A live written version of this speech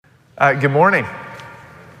Good morning.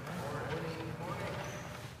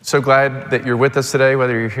 So glad that you're with us today,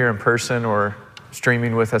 whether you're here in person or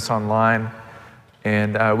streaming with us online.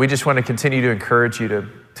 And we just want to continue to encourage you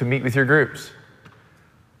to meet with your groups.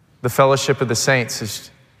 The fellowship of the saints is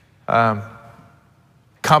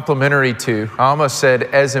complementary to, I almost said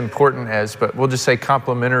as important as, but we'll just say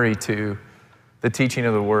complementary to the teaching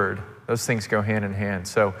of the word. Those things go hand in hand.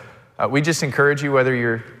 So we just encourage you, whether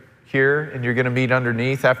you're here and you're going to meet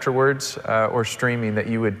underneath afterwards or streaming, that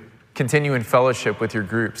you would continue in fellowship with your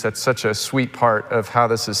groups. That's such a sweet part of how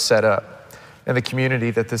this is set up and the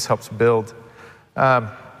community that this helps build. Let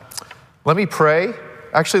me pray.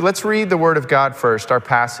 Actually, let's read the Word of God first, our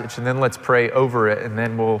passage, and then let's pray over it, and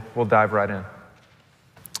then we'll dive right in.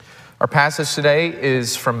 Our passage today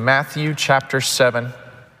is from Matthew chapter 7,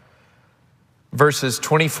 verses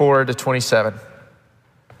 24 to 27.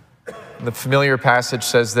 The familiar passage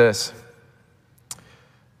says this: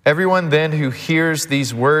 "Everyone then who hears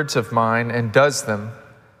these words of mine and does them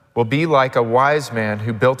will be like a wise man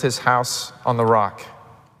who built his house on the rock.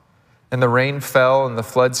 And the rain fell, and the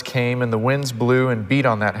floods came, and the winds blew and beat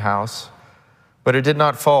on that house. But it did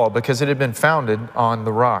not fall, because it had been founded on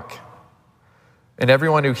the rock. And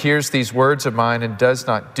everyone who hears these words of mine and does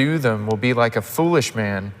not do them will be like a foolish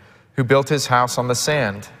man who built his house on the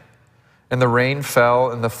sand. And the rain fell,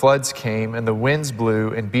 and the floods came, and the winds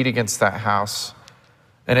blew and beat against that house.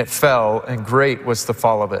 And it fell, and great was the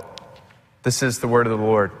fall of it." This is the word of the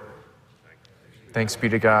Lord. Thanks be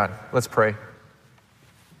to God. Let's pray.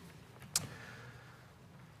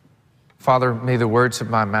 Father, may the words of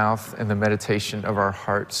my mouth and the meditation of our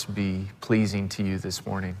hearts be pleasing to you this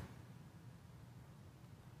morning.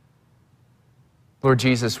 Lord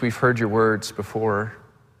Jesus, we've heard your words before.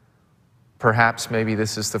 Perhaps maybe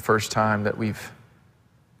this is the first time that we've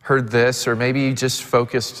heard this, or maybe you just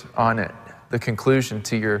focused on it, the conclusion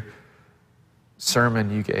to your sermon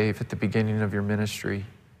you gave at the beginning of your ministry.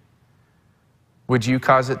 Would you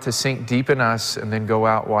cause it to sink deep in us and then go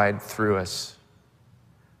out wide through us?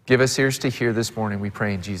 Give us ears to hear this morning, we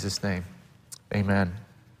pray in Jesus' name. Amen.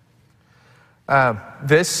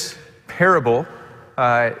 This parable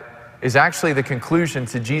is actually the conclusion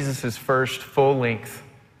to Jesus' first full-length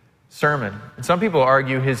sermon. And some people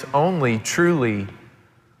argue his only truly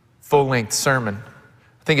full-length sermon.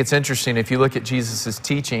 I think it's interesting if you look at Jesus'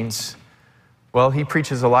 teachings, well, he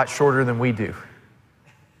preaches a lot shorter than we do.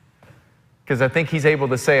 Because I think he's able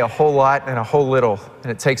to say a whole lot and a whole little,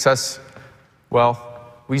 and it takes us,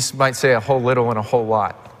 well, we might say a whole little and a whole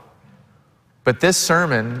lot. But this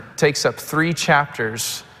sermon takes up 3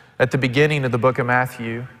 chapters at the beginning of the book of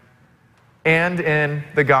Matthew and in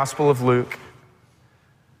the Gospel of Luke.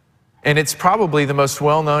 And it's probably the most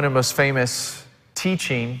well-known and most famous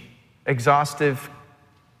teaching, exhaustive,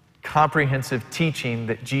 comprehensive teaching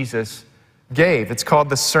that Jesus gave. It's called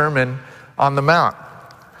the Sermon on the Mount.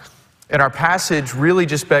 And our passage really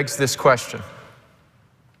just begs this question: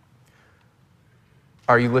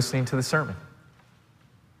 are you listening to the sermon?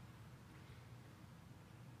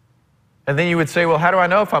 And then you would say, well, how do I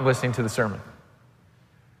know if I'm listening to the sermon?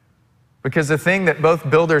 Because the thing that both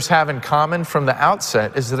builders have in common from the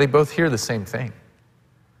outset is that they both hear the same thing.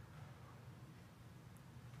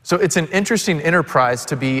 So it's an interesting enterprise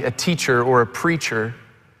to be a teacher or a preacher,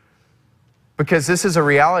 because this is a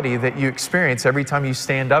reality that you experience every time you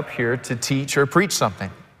stand up here to teach or preach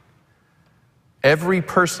something. Every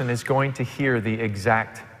person is going to hear the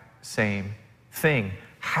exact same thing.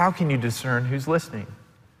 How can you discern who's listening?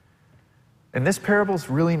 And this parable is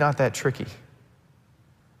really not that tricky.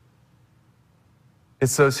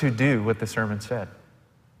 It's those who do what the sermon said.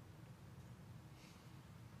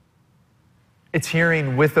 It's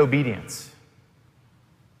hearing with obedience.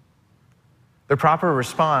 The proper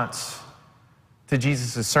response to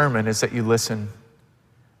Jesus' sermon is that you listen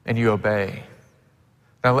and you obey.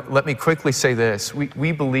 Now, let me quickly say this.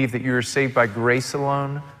 We believe that you are saved by grace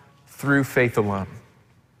alone, through faith alone.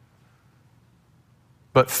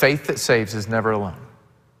 But faith that saves is never alone.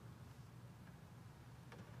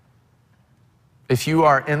 If you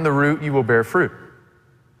are in the root, you will bear fruit.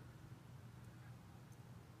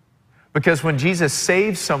 Because when Jesus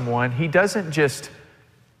saves someone, he doesn't just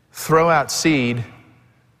throw out seed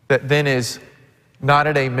that then is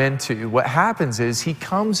nodded amen to. What happens is he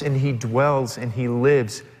comes and he dwells and he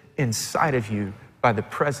lives inside of you by the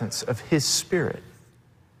presence of his Spirit.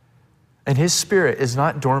 And his Spirit is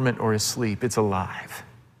not dormant or asleep, it's alive.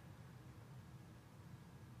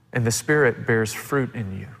 And the Spirit bears fruit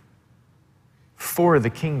in you for the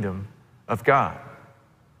kingdom of God.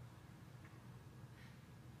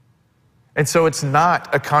 And so it's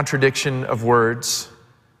not a contradiction of words.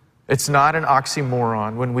 It's not an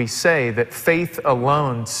oxymoron when we say that faith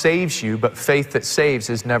alone saves you, but faith that saves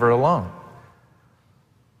is never alone.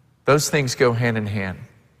 Those things go hand in hand.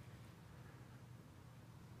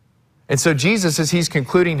 And so Jesus, as he's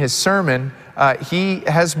concluding his sermon, he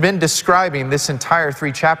has been describing this entire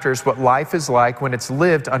 3 chapters what life is like when it's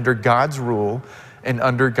lived under God's rule and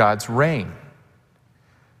under God's reign.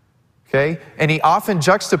 Okay? And he often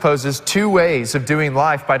juxtaposes 2 ways of doing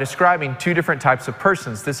life by describing 2 different types of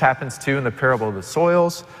persons. This happens too in the parable of the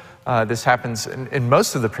soils. This happens in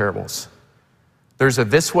most of the parables. There's a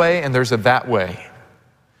this way and there's a that way.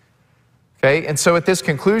 Okay? And so at this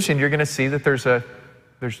conclusion, you're going to see that there's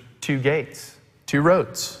 2 gates, 2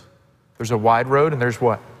 roads. There's a wide road and there's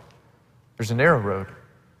what? There's a narrow road.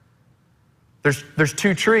 There's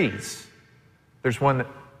 2 trees. There's one that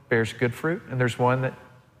bears good fruit and there's one that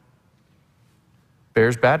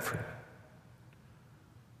bears bad fruit.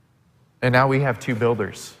 And now we have 2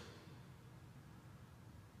 builders.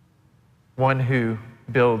 One who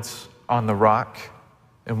builds on the rock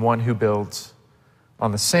and one who builds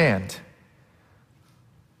on the sand.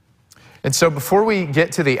 And so before we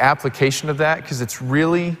get to the application of that, because it's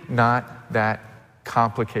really not that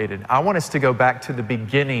complicated, I want us to go back to the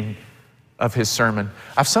beginning of his sermon.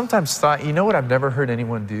 I've sometimes thought, you know what I've never heard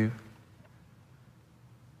anyone do?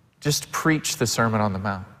 Just preach the Sermon on the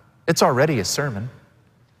Mount. It's already a sermon.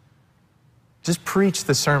 Just preach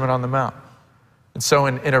the Sermon on the Mount. And so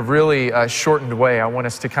in a really shortened way, I want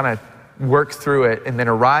us to kind of work through it and then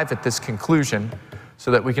arrive at this conclusion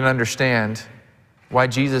so that we can understand why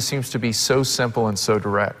Jesus seems to be so simple and so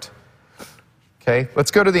direct. Okay,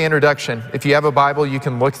 let's go to the introduction. If you have a Bible, you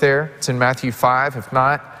can look there. It's in Matthew 5. If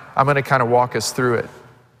not, I'm going to kind of walk us through it.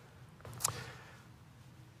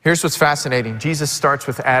 Here's what's fascinating. Jesus starts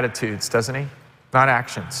with attitudes, doesn't he? Not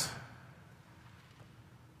actions.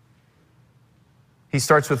 He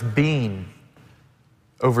starts with being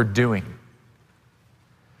over doing.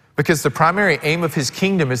 Because the primary aim of his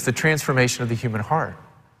kingdom is the transformation of the human heart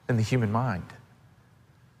and the human mind.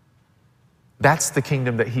 That's the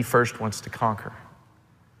kingdom that he first wants to conquer.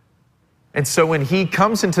 And so when he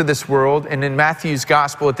comes into this world, and in Matthew's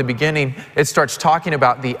gospel at the beginning, it starts talking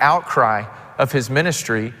about the outcry of his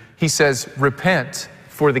ministry. He says, repent,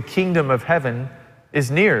 for the kingdom of heaven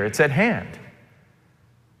is near, it's at hand.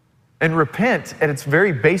 And repent, at its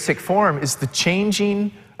very basic form, is the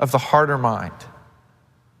changing of the heart or mind.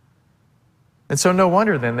 And so no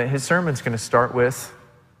wonder then that his sermon's going to start with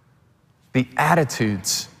the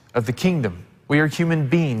attitudes of the kingdom. We are human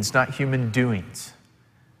beings, not human doings.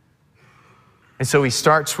 And so he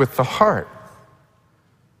starts with the heart.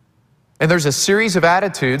 And there's a series of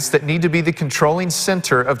attitudes that need to be the controlling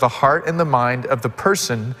center of the heart and the mind of the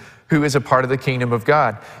person who is a part of the kingdom of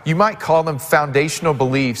God. You might call them foundational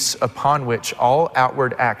beliefs upon which all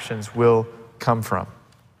outward actions will come from.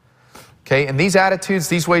 Okay, and these attitudes,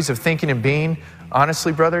 these ways of thinking and being,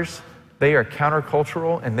 honestly, brothers, they are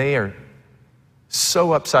countercultural and they are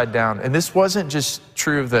so upside down. And this wasn't just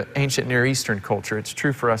true of the ancient Near Eastern culture, it's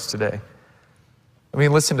true for us today. I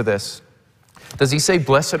mean, listen to this. Does he say,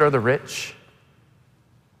 blessed are the rich?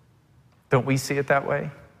 Don't we see it that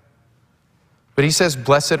way? But he says,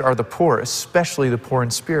 blessed are the poor, especially the poor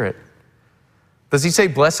in spirit. Does he say,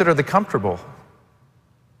 blessed are the comfortable?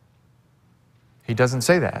 He doesn't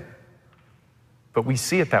say that. But we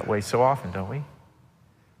see it that way so often, don't we?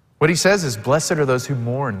 What he says is, blessed are those who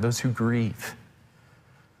mourn, those who grieve.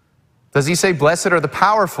 Does he say, blessed are the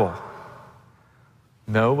powerful?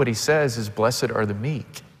 No, what he says is, blessed are the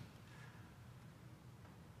meek.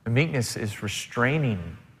 The meekness is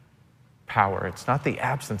restraining power. It's not the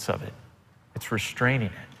absence of it. It's restraining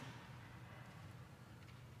it.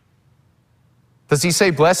 Does he say,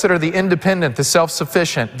 blessed are the independent, the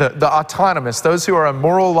self-sufficient, the autonomous, those who are a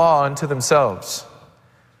moral law unto themselves?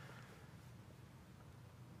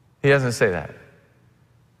 He doesn't say that.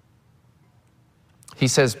 He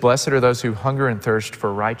says, blessed are those who hunger and thirst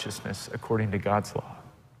for righteousness according to God's law.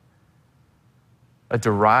 A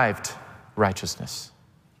derived righteousness.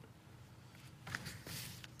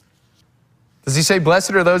 Does he say,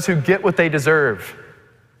 blessed are those who get what they deserve?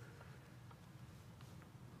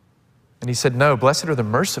 And he said, no, blessed are the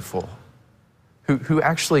merciful, who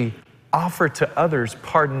actually offer to others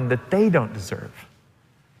pardon that they don't deserve.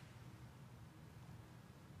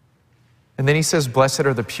 And then he says, blessed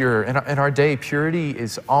are the pure. In our day, purity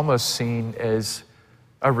is almost seen as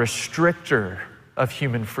a restrictor of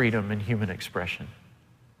human freedom and human expression.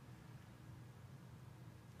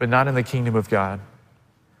 But not in the kingdom of God.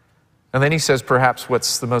 And then he says perhaps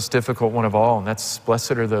what's the most difficult one of all, and that's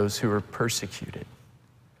blessed are those who are persecuted.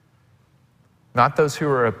 Not those who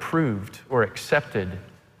are approved or accepted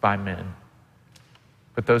by men,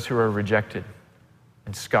 but those who are rejected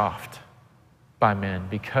and scoffed by men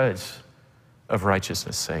because of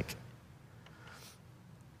righteousness' sake.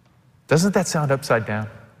 Doesn't that sound upside down?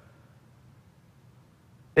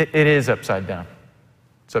 It is upside down.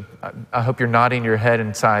 So I hope you're nodding your head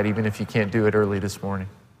inside, even if you can't do it early this morning.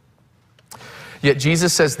 Yet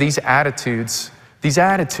Jesus says these attitudes,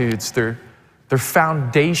 they're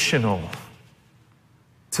foundational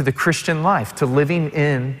to the Christian life, to living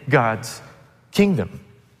in God's kingdom.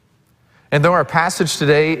 And though our passage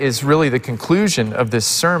today is really the conclusion of this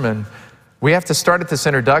sermon, we have to start at this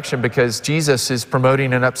introduction because Jesus is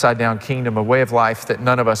promoting an upside down kingdom, a way of life that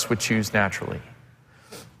none of us would choose naturally.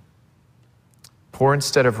 Poor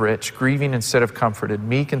instead of rich, grieving instead of comforted,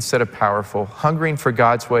 meek instead of powerful, hungering for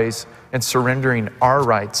God's ways and surrendering our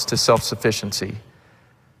rights to self-sufficiency.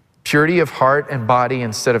 Purity of heart and body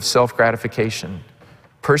instead of self-gratification.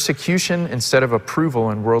 Persecution instead of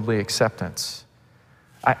approval and worldly acceptance.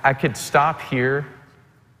 I could stop here,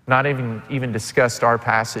 not even discuss our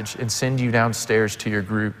passage, and send you downstairs to your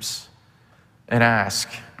groups and ask,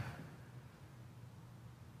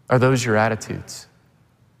 are those your attitudes?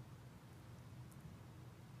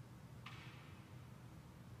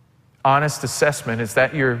 Honest assessment, is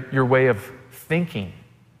that your way of thinking?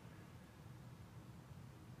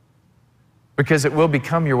 Because it will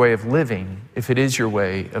become your way of living if it is your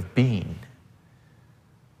way of being.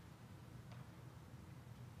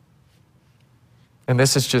 And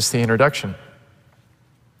this is just the introduction.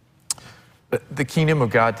 The kingdom of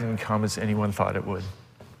God didn't come as anyone thought it would.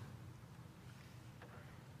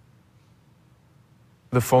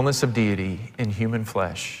 The fullness of deity in human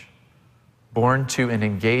flesh, born to an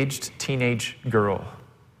engaged teenage girl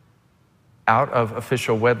out of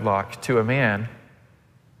official wedlock to a man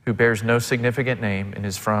who bears no significant name and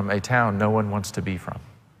is from a town no one wants to be from.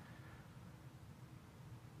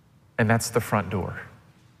 And that's the front door.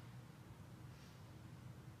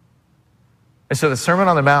 And so the Sermon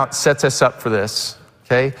on the Mount sets us up for this,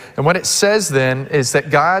 okay? And what it says then is that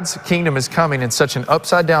God's kingdom is coming in such an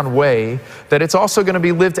upside down way that it's also going to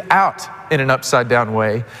be lived out in an upside down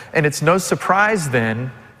way. And it's no surprise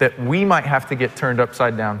then that we might have to get turned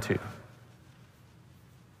upside down too.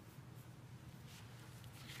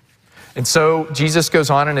 And so Jesus goes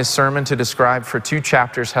on in his sermon to describe for 2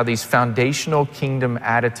 chapters how these foundational kingdom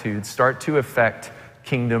attitudes start to affect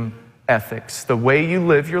kingdom ethics, the way you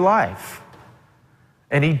live your life.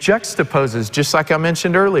 And he juxtaposes, just like I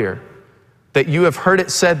mentioned earlier, that you have heard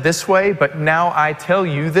it said this way, but now I tell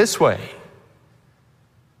you this way.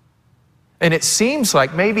 And it seems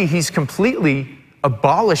like maybe he's completely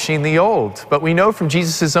abolishing the old, but we know from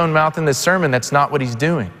Jesus' own mouth in this sermon that's not what he's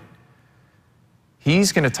doing.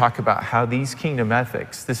 He's going to talk about how these kingdom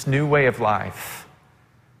ethics, this new way of life,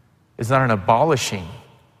 is not an abolishing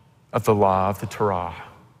of the law of the Torah.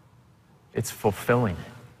 It's fulfilling it.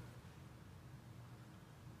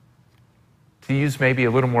 To use maybe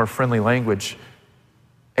a little more friendly language,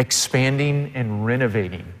 expanding and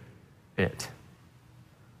renovating it.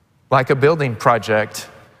 Like a building project,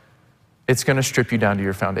 it's going to strip you down to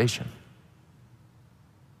your foundation.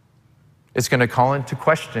 It's going to call into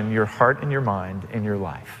question your heart and your mind and your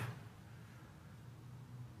life.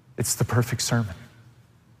 It's the perfect sermon.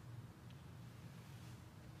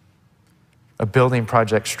 A building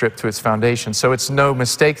project stripped to its foundation. So it's no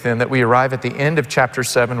mistake then that we arrive at the end of chapter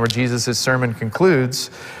 7 where Jesus' sermon concludes,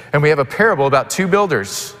 and we have a parable about 2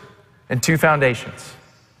 builders and 2 foundations.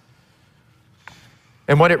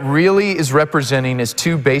 And what it really is representing is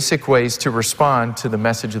 2 basic ways to respond to the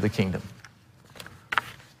message of the kingdom.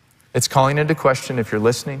 It's calling into question if you're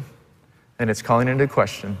listening, and it's calling into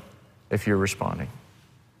question if you're responding.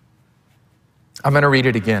 I'm going to read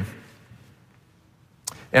it again.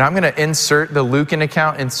 And I'm going to insert the Lucan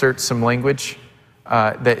account, insert some language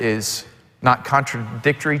that is not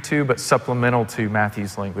contradictory to, but supplemental to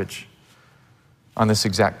Matthew's language on this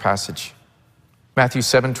exact passage. Matthew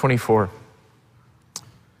 7:24.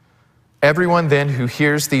 Everyone then who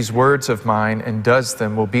hears these words of mine and does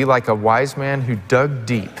them will be like a wise man who dug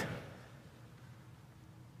deep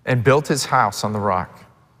and built his house on the rock.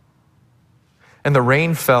 And the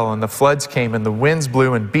rain fell and the floods came and the winds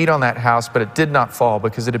blew and beat on that house, but it did not fall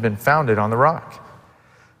because it had been founded on the rock.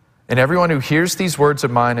 And everyone who hears these words of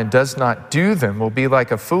mine and does not do them will be like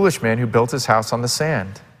a foolish man who built his house on the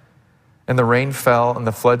sand. And the rain fell and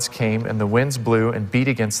the floods came and the winds blew and beat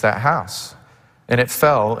against that house. And it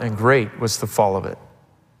fell, and great was the fall of it.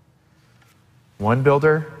 One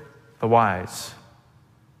builder, the wise,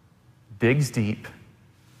 digs deep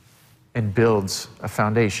and builds a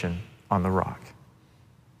foundation on the rock.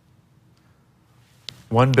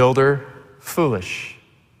 One builder, foolish,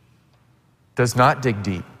 does not dig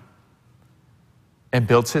deep and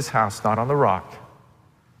builds his house not on the rock,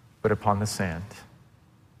 but upon the sand.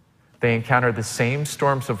 They encounter the same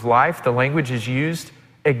storms of life. The language is used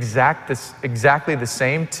exactly the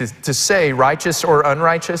same to say righteous or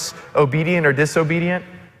unrighteous, obedient or disobedient.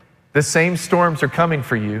 The same storms are coming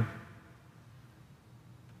for you,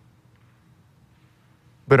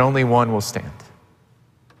 but only one will stand.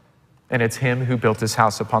 And it's him who built his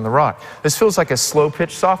house upon the rock. This feels like a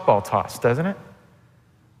slow-pitch softball toss, doesn't it?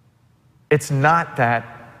 It's not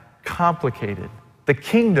that complicated. The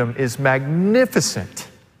kingdom is magnificent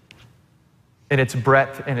in its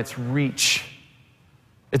breadth and its reach.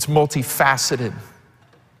 It's multifaceted,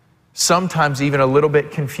 sometimes even a little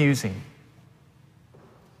bit confusing.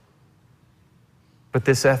 But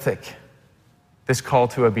this ethic, this call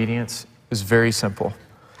to obedience is very simple.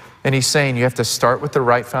 And he's saying you have to start with the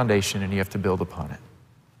right foundation and you have to build upon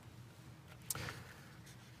it.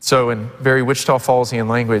 So in very Wichita Fallsian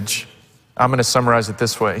language, I'm going to summarize it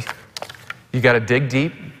this way. You got to dig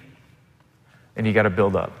deep and you got to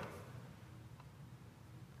build up.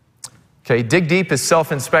 Okay, dig deep is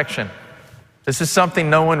self-inspection. This is something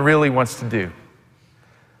no one really wants to do.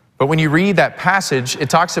 But when you read that passage,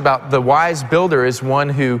 it talks about the wise builder is one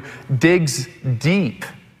who digs deep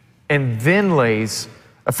and then lays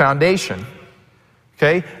a foundation.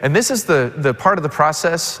 Okay? And this is the part of the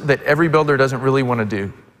process that every builder doesn't really want to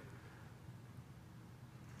do.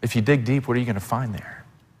 If you dig deep, what are you going to find there?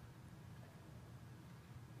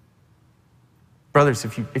 Brothers,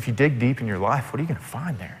 if you dig deep in your life, what are you going to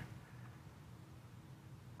find there?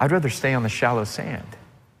 I'd rather stay on the shallow sand.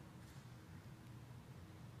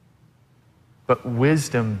 But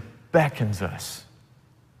wisdom beckons us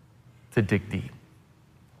to dig deep.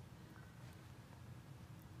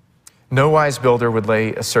 No wise builder would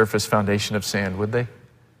lay a surface foundation of sand, would they?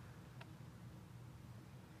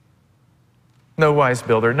 No wise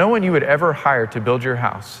builder, no one you would ever hire to build your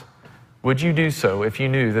house, would you do so if you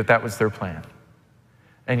knew that that was their plan?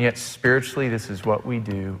 And yet spiritually, this is what we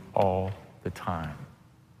do all the time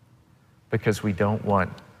because we don't want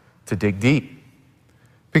to dig deep.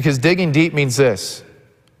 Because digging deep means this.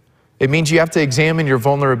 It means you have to examine your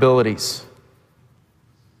vulnerabilities.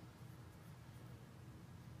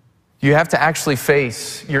 You have to actually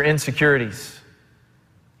face your insecurities.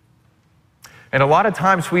 And a lot of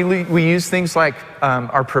times we use things like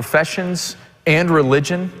our professions and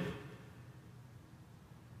religion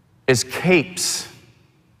as capes,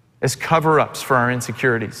 as cover-ups for our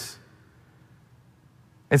insecurities.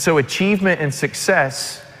 And so achievement and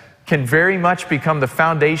success can very much become the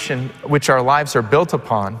foundation which our lives are built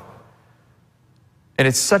upon. And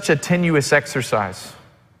it's such a tenuous exercise.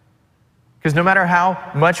 Because no matter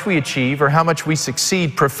how much we achieve or how much we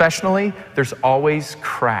succeed professionally, there's always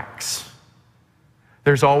cracks.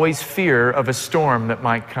 There's always fear of a storm that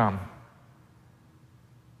might come.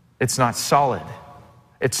 It's not solid.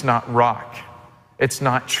 It's not rock. It's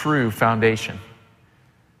not true foundation.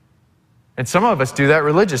 And some of us do that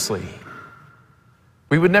religiously.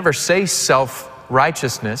 We would never say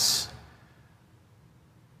self-righteousness,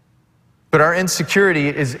 but our insecurity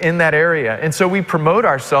is in that area. And so we promote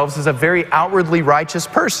ourselves as a very outwardly righteous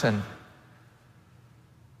person.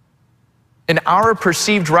 And our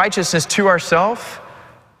perceived righteousness to ourselves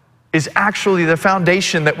is actually the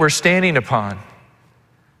foundation that we're standing upon.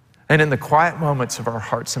 And in the quiet moments of our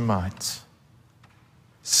hearts and minds,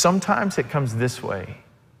 sometimes it comes this way.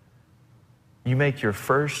 You make your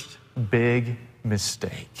first big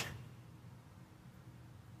mistake.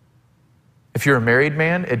 If you're a married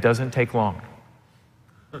man, it doesn't take long.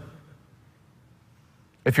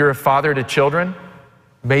 If you're a father to children,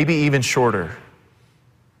 maybe even shorter.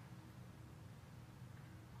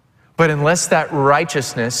 But unless that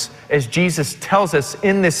righteousness, as Jesus tells us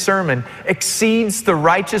in this sermon, exceeds the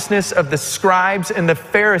righteousness of the scribes and the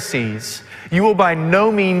Pharisees, you will by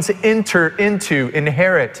no means inherit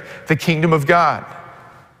the kingdom of God.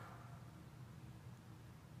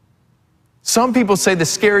 Some people say the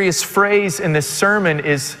scariest phrase in this sermon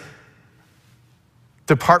is,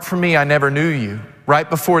 "Depart from me, I never knew you," right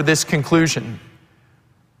before this conclusion.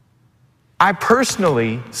 I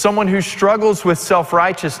personally, someone who struggles with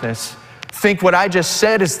self-righteousness, think what I just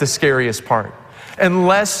said is the scariest part.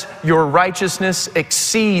 Unless your righteousness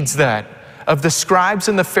exceeds that of the scribes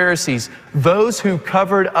and the Pharisees, those who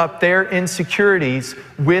covered up their insecurities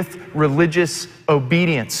with religious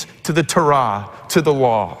obedience to the Torah, to the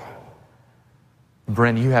law.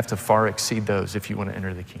 Bren, you have to far exceed those if you want to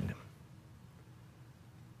enter the kingdom.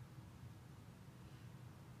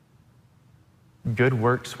 Good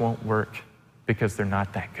works won't work because they're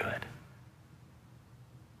not that good.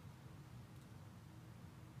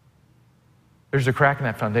 There's a crack in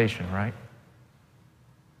that foundation, right?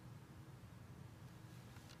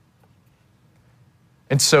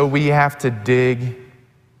 And so we have to dig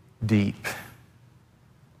deep.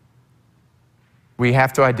 We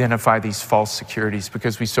have to identify these false securities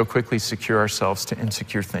because we so quickly secure ourselves to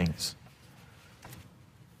insecure things.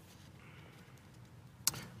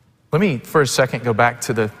 Let me, for a second, go back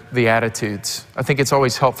to the attitudes. I think it's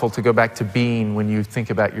always helpful to go back to being when you think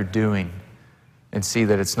about your doing and see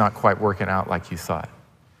that it's not quite working out like you thought.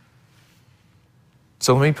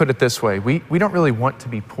 So let me put it this way. We don't really want to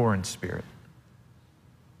be poor in spirit.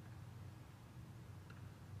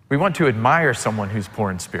 We want to admire someone who's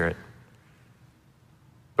poor in spirit,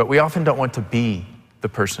 but we often don't want to be the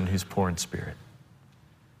person who's poor in spirit.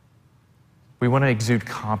 We want to exude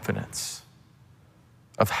confidence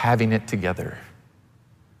of having it together.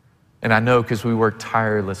 And I know because we work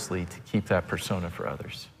tirelessly to keep that persona for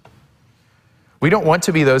others. We don't want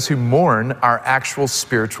to be those who mourn our actual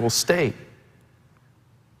spiritual state.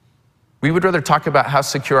 We would rather talk about how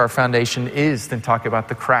secure our foundation is than talk about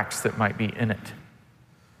the cracks that might be in it.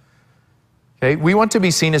 Okay? We want to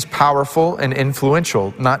be seen as powerful and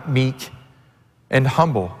influential, not meek and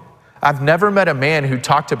humble. I've never met a man who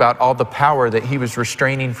talked about all the power that he was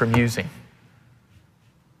restraining from using.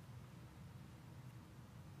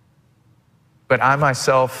 But I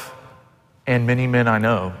myself, and many men I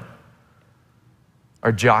know,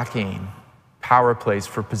 are jockeying power plays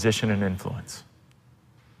for position and influence.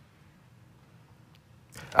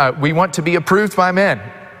 We want to be approved by men,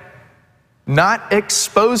 not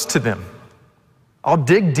exposed to them. I'll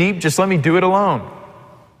dig deep, just let me do it alone.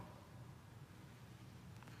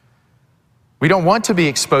 We don't want to be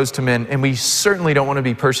exposed to men, and we certainly don't want to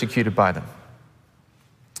be persecuted by them.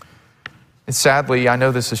 And sadly, I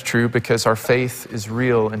know this is true because our faith is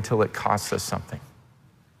real until it costs us something.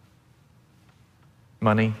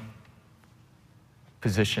 Money,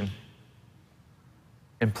 position,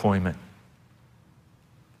 employment,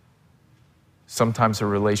 sometimes a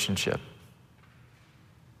relationship.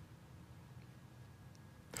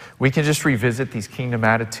 We can just revisit these kingdom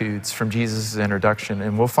attitudes from Jesus' introduction,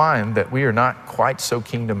 and we'll find that we are not quite so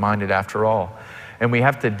kingdom-minded after all. And we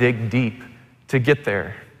have to dig deep to get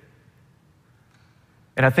there.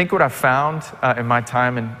 And I think what I found in my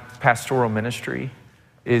time in pastoral ministry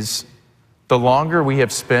is the longer we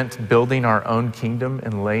have spent building our own kingdom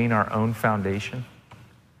and laying our own foundation,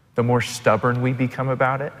 the more stubborn we become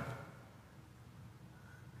about it.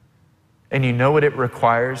 And you know what it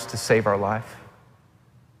requires to save our life?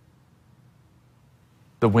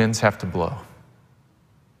 The winds have to blow.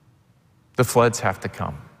 The floods have to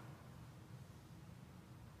come.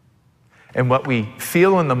 And what we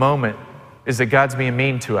feel in the moment is that God's being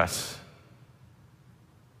mean to us.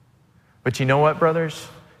 But you know what, brothers?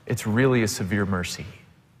 It's really a severe mercy.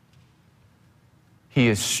 He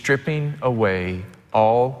is stripping away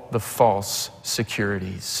all the false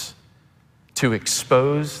securities to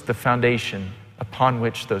expose the foundation upon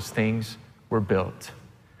which those things were built,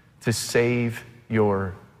 to save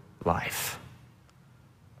your life.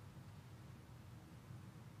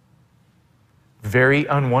 Very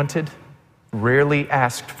unwanted, rarely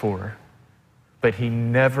asked for, but he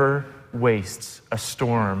never wastes a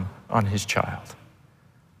storm on his child.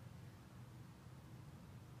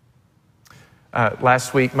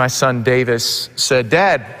 Last week, my son Davis said,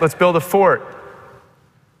 "Dad, let's build a fort."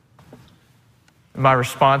 My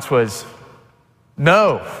response was,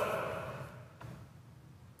 "No."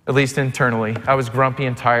 At least internally. I was grumpy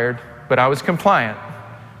and tired, but I was compliant.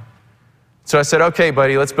 So I said, "Okay,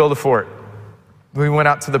 buddy, let's build a fort." We went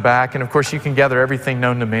out to the back, and of course you can gather everything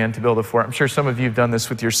known to man to build a fort. I'm sure some of you have done this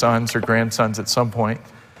with your sons or grandsons at some point.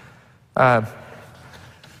 And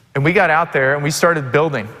we got out there and we started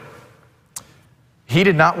building. He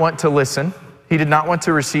did not want to listen. He did not want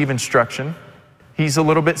to receive instruction. He's a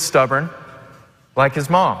little bit stubborn, like his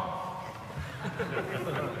mom.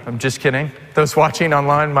 I'm just kidding. Those watching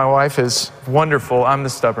online, my wife is wonderful. I'm the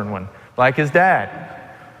stubborn one, like his dad.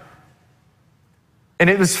 And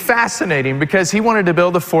it was fascinating because he wanted to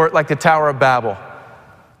build a fort like the Tower of Babel.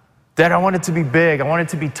 Dad, I want it to be big. I want it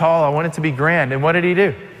to be tall. I want it to be grand. And what did he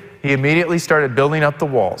do? He immediately started building up the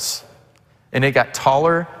walls. And it got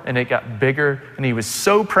taller and it got bigger. And he was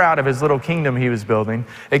so proud of his little kingdom he was building.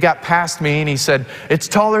 It got past me and he said, "It's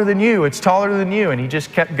taller than you. It's taller than you." And he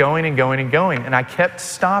just kept going and going and going. And I kept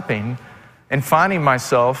stopping and finding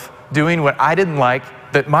myself doing what I didn't like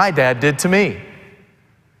that my dad did to me.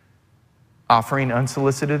 Offering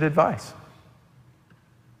unsolicited advice.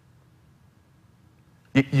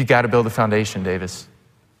 You got to build a foundation, Davis.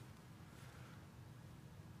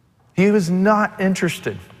 He was not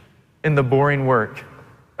interested in the boring work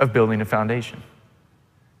of building a foundation.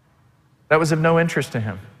 That was of no interest to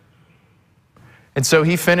him. And so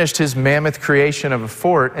he finished his mammoth creation of a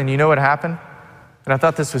fort, and you know what happened? And I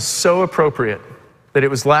thought this was so appropriate that it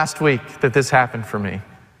was last week that this happened for me.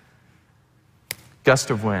 Gust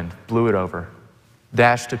of wind blew it over,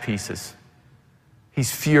 dashed to pieces.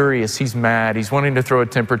 He's furious, he's mad, he's wanting to throw a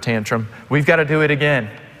temper tantrum. We've got to do it again.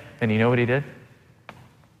 And you know what he did?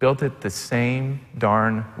 Built it the same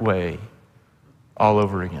darn way all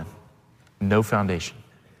over again. No foundation.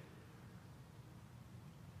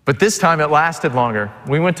 But this time it lasted longer.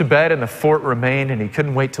 We went to bed and the fort remained, and he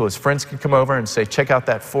couldn't wait till his friends could come over and say, check out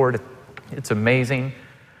that fort, it's amazing.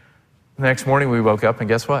 The next morning we woke up and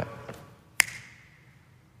guess what?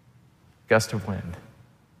 Gust of wind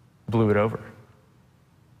blew it over.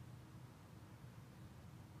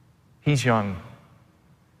 He's young,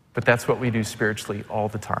 but that's what we do spiritually all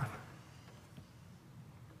the time.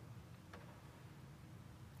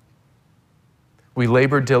 We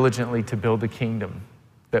labor diligently to build a kingdom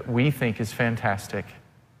that we think is fantastic,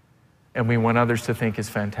 and we want others to think is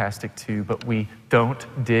fantastic too, but we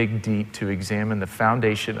don't dig deep to examine the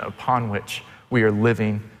foundation upon which we are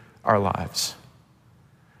living our lives.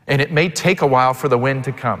 And it may take a while for the wind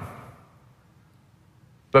to come.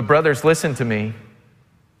 But brothers, listen to me.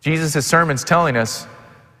 Jesus' sermon's telling us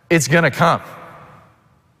it's gonna come.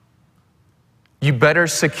 You better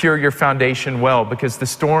secure your foundation well, because the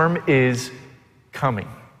storm is coming.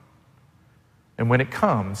 And when it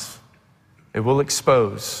comes, it will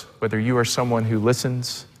expose whether you are someone who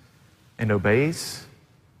listens and obeys,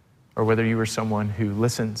 or whether you are someone who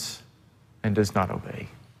listens and does not obey.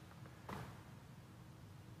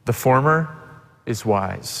 The former is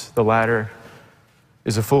wise, the latter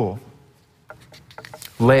is a fool.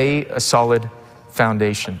 Lay a solid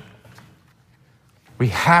foundation. We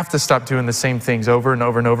have to stop doing the same things over and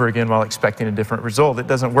over and over again while expecting a different result. It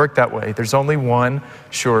doesn't work that way. There's only one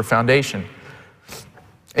sure foundation.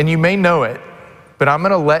 And you may know it, but I'm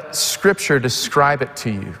going to let Scripture describe it to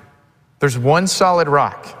you. There's one solid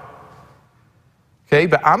rock. Okay,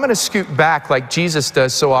 but I'm going to scoot back like Jesus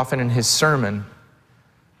does so often in his sermon.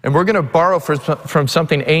 And we're going to borrow from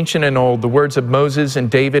something ancient and old, the words of Moses and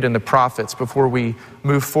David and the prophets, before we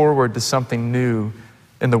move forward to something new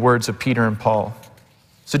in the words of Peter and Paul.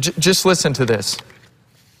 So just listen to this.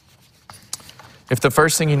 If the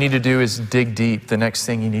first thing you need to do is dig deep, the next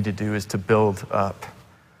thing you need to do is to build up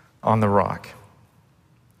on the rock.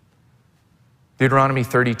 Deuteronomy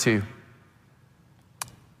 32.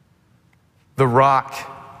 The rock,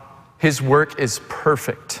 his work is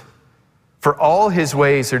perfect. For all his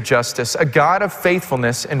ways are justice, a God of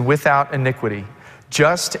faithfulness and without iniquity.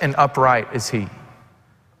 Just and upright is he.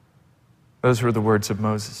 Those were the words of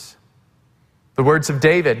Moses. The words of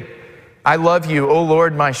David. I love you, O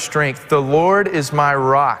Lord, my strength. The Lord is my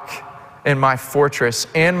rock and my fortress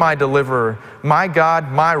and my deliverer, my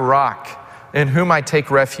God, my rock, in whom I take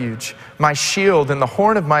refuge, my shield and the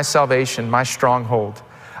horn of my salvation, my stronghold.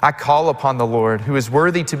 I call upon the Lord, who is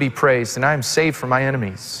worthy to be praised, and I am saved from my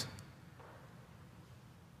enemies.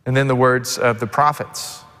 And then the words of the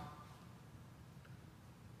prophets.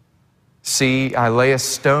 See, I lay a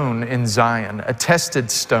stone in Zion, a tested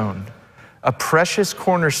stone, a precious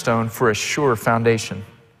cornerstone for a sure foundation.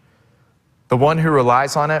 The one who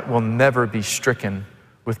relies on it will never be stricken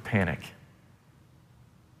with panic.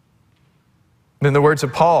 Then the words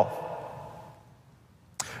of Paul.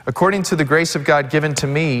 According to the grace of God given to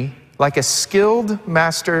me, like a skilled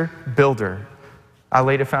master builder, I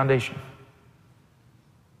laid a foundation.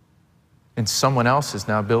 And someone else is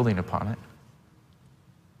now building upon it.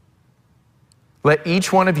 Let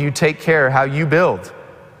each one of you take care how you build.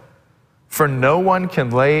 For no one can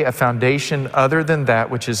lay a foundation other than that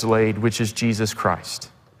which is laid, which is Jesus Christ.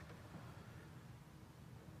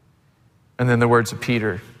 And then the words of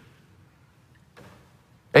Peter.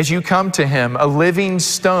 As you come to him, a living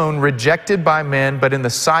stone rejected by men, but in the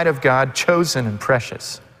sight of God, chosen and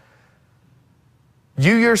precious.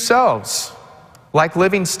 You yourselves, like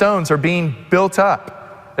living stones, are being built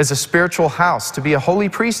up as a spiritual house to be a holy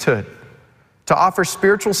priesthood, to offer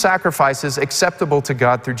spiritual sacrifices acceptable to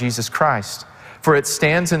God through Jesus Christ. For it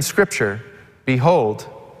stands in Scripture, behold,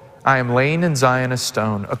 I am laying in Zion a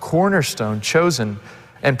stone, a cornerstone, chosen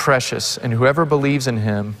and precious, and whoever believes in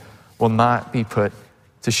him will not be put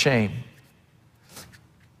to shame.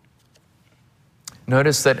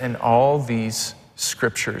 Notice that in all these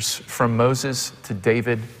scriptures, from Moses to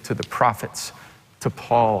David to the prophets to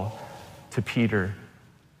Paul to Peter,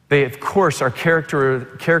 they, of course, are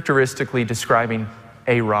characteristically describing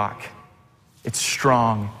a rock. It's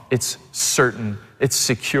strong, it's certain, it's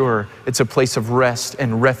secure, it's a place of rest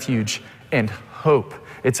and refuge and hope.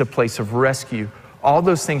 It's a place of rescue. All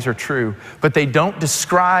those things are true, but they don't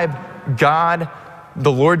describe God,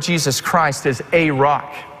 the Lord Jesus Christ, as a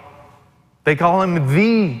rock. They call him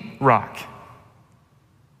the rock.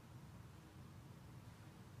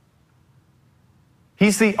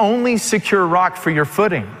 He's the only secure rock for your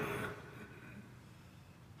footing.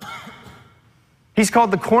 He's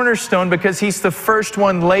called the cornerstone because he's the first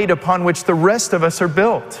one laid upon which the rest of us are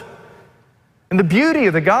built. And the beauty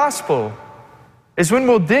of the gospel is when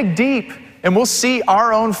we'll dig deep and we'll see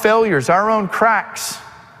our own failures, our own cracks.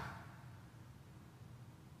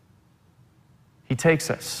 He takes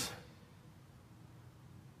us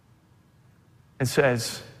and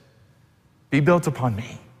says, be built upon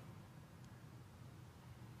me,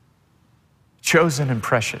 chosen and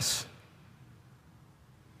precious.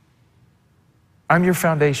 I'm your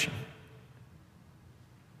foundation,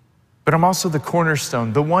 but I'm also the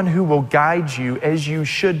cornerstone, the one who will guide you as you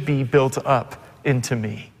should be built up into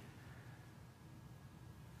me.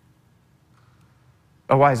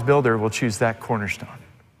 A wise builder will choose that cornerstone.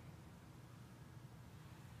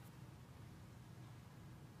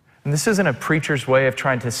 And this isn't a preacher's way of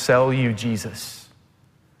trying to sell you Jesus.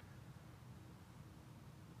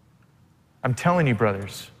 I'm telling you,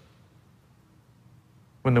 brothers,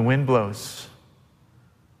 when the wind blows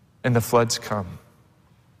and the floods come,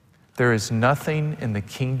 there is nothing in the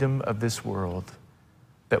kingdom of this world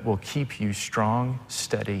that will keep you strong,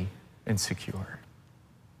 steady, and secure.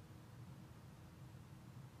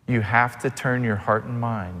 You have to turn your heart and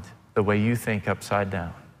mind the way you think upside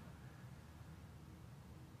down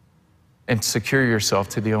and secure yourself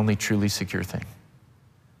to the only truly secure thing.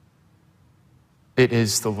 It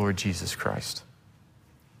is the Lord Jesus Christ.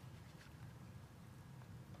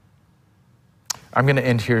 I'm going to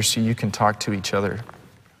end here so you can talk to each other.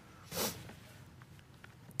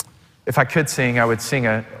 If I could sing, I would sing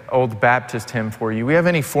an old Baptist hymn for you. We have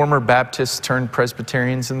any former Baptists turned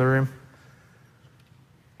Presbyterians in the room?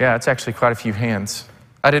 Yeah, it's actually quite a few hands.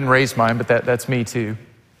 I didn't raise mine, but that's me too.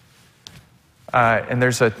 And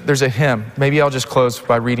there's a hymn. Maybe I'll just close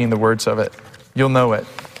by reading the words of it. You'll know it.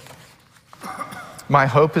 My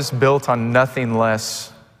hope is built on nothing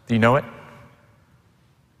less. Do you know it?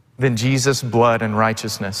 Than Jesus' blood and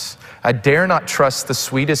righteousness. I dare not trust the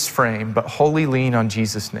sweetest frame, but wholly lean on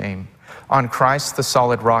Jesus' name. On Christ, the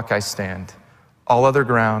solid rock, I stand. All other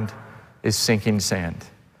ground is sinking sand.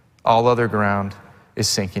 All other ground is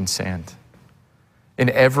sinking sand. In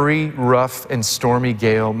every rough and stormy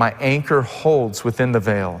gale, my anchor holds within the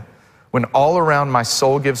veil. When all around my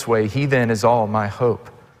soul gives way, he then is all my hope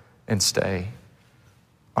and stay.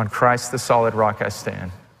 On Christ, the solid rock, I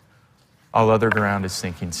stand. All other ground is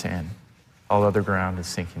sinking sand. All other ground is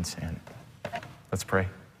sinking sand. Let's pray.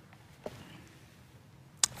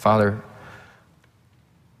 Father,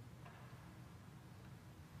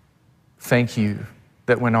 thank you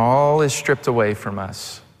that when all is stripped away from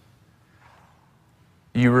us,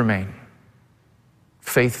 you remain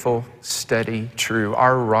faithful, steady, true,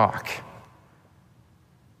 our rock.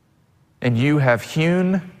 And you have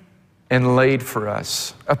hewn and laid for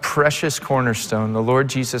us a precious cornerstone, the Lord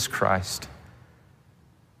Jesus Christ.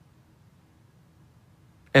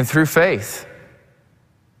 And through faith,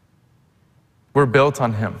 we're built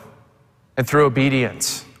on him. And through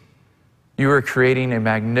obedience, you are creating a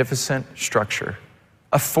magnificent structure,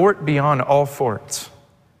 a fort beyond all forts.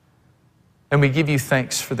 And we give you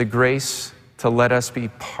thanks for the grace to let us be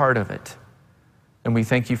part of it. And we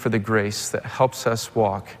thank you for the grace that helps us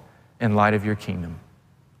walk in light of your kingdom.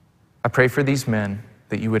 I pray for these men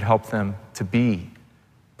that you would help them to be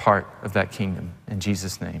part of that kingdom. In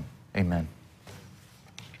Jesus' name, amen.